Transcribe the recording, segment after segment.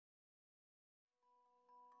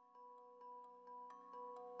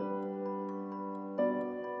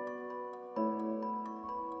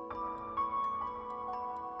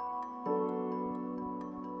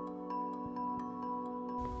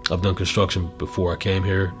I've done construction before I came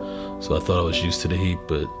here, so I thought I was used to the heat,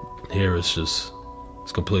 but here it's a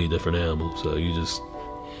completely different animal. So you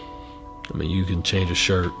can change a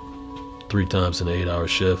shirt 3 times in an 8-hour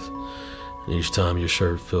shift, and each time your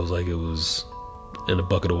shirt feels like it was in a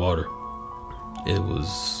bucket of water.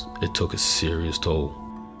 It took a serious toll.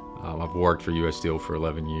 I've worked for U.S. Steel for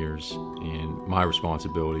 11 years, and my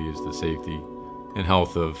responsibility is the safety and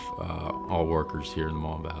health of all workers here in the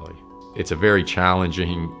Mon Valley. It's a very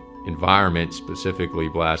challenging environment, specifically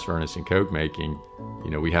blast furnace and coke making.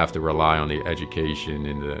 We have to rely on the education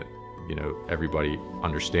and everybody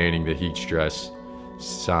understanding the heat stress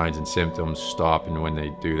signs and symptoms, stopping when they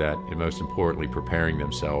do that, and most importantly, preparing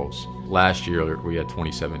themselves. Last year, we had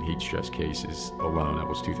 27 heat stress cases alone. That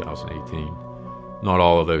was 2018. Not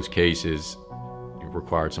all of those cases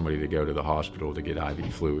required somebody to go to the hospital to get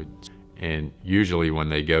IV fluid. And usually when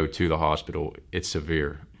they go to the hospital, it's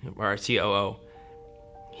severe. Our COO,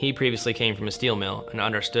 he previously came from a steel mill and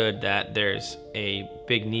understood that there's a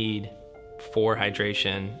big need for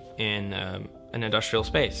hydration in an industrial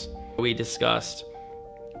space. We discussed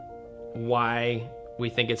why we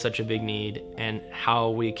think it's such a big need and how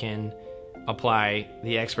we can apply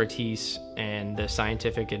the expertise and the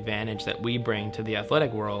scientific advantage that we bring to the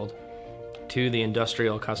athletic world to the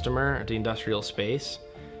industrial customer, the industrial space.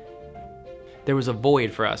 There was a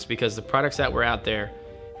void for us because the products that were out there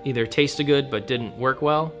either tasted good but didn't work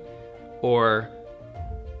well, or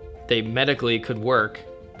they medically could work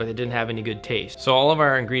but they didn't have any good taste. So all of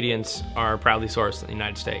our ingredients are proudly sourced in the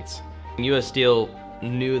United States. U.S. Steel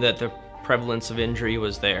knew that the prevalence of injury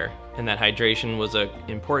was there and that hydration was an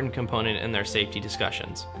important component in their safety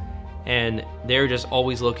discussions. And they're just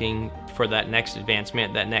always looking for that next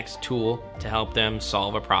advancement, that next tool to help them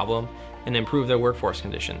solve a problem and improve their workforce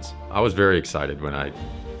conditions. I was very excited when I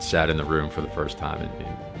sat in the room for the first time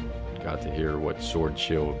and got to hear what Sword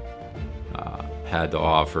Shield had to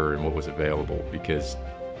offer and what was available, because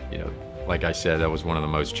like I said, that was one of the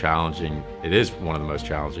most challenging, it is one of the most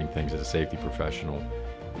challenging things as a safety professional,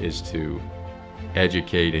 is to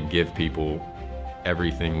educate and give people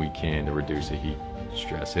everything we can to reduce a heat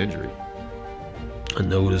stress injury. I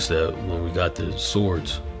noticed that when we got the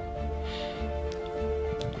swords,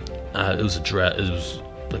 it was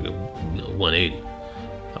like a 180.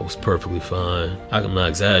 I was perfectly fine. I'm not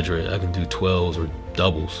exaggerating. I can do 12s or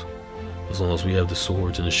doubles. As long as we have the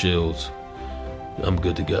swords and the shields, I'm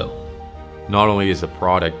good to go. Not only is the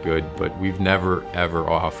product good, but we've never ever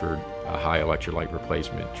offered a high electrolyte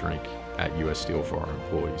replacement drink at U.S. Steel for our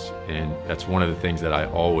employees. And that's one of the things that I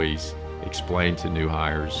always explain to new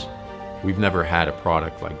hires. We've never had a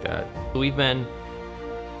product like that. We've been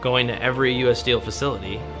going to every U.S. Steel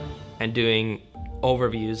facility and doing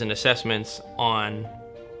overviews and assessments on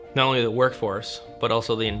not only the workforce, but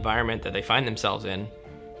also the environment that they find themselves in,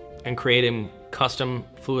 and creating custom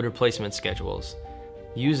fluid replacement schedules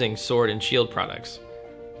using Sword and Shield products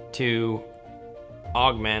to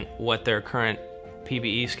augment what their current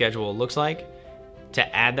PPE schedule looks like,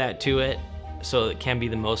 to add that to it so it can be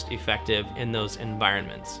the most effective in those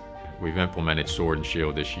environments. We've implemented Sword and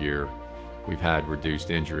Shield this year. We've had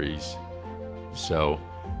reduced injuries. So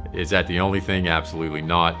is that the only thing? Absolutely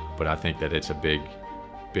not, but I think that it's a big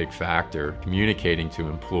factor. Communicating to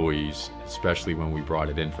employees, especially when we brought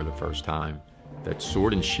it in for the first time, that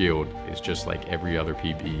Sword and Shield is just like every other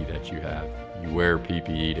PPE that you have. You wear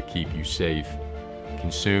PPE to keep you safe.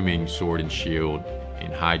 Consuming Sword and Shield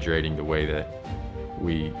and hydrating the way that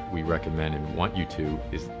we recommend and want you to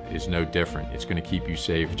is no different. It's going to keep you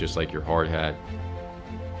safe just like your hard hat.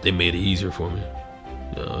 They made it easier for me.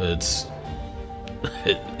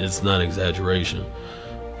 It's not exaggeration.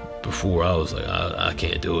 Before I was like, I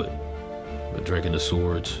can't do it. But drinking the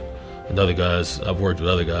swords, and other guys, I've worked with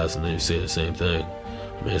other guys and they say the same thing.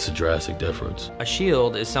 It's a drastic difference. A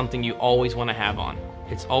shield is something you always want to have on.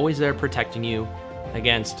 It's always there protecting you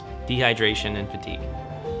against dehydration and fatigue.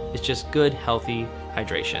 It's just good, healthy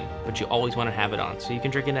hydration, but you always want to have it on so you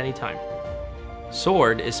can drink it any time.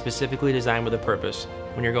 Sword is specifically designed with a purpose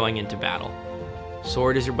when you're going into battle.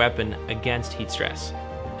 Sword is your weapon against heat stress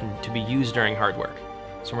and to be used during hard work.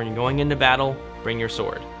 So when you're going into battle, bring your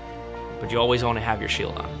sword, but you always want to have your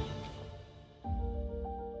shield on.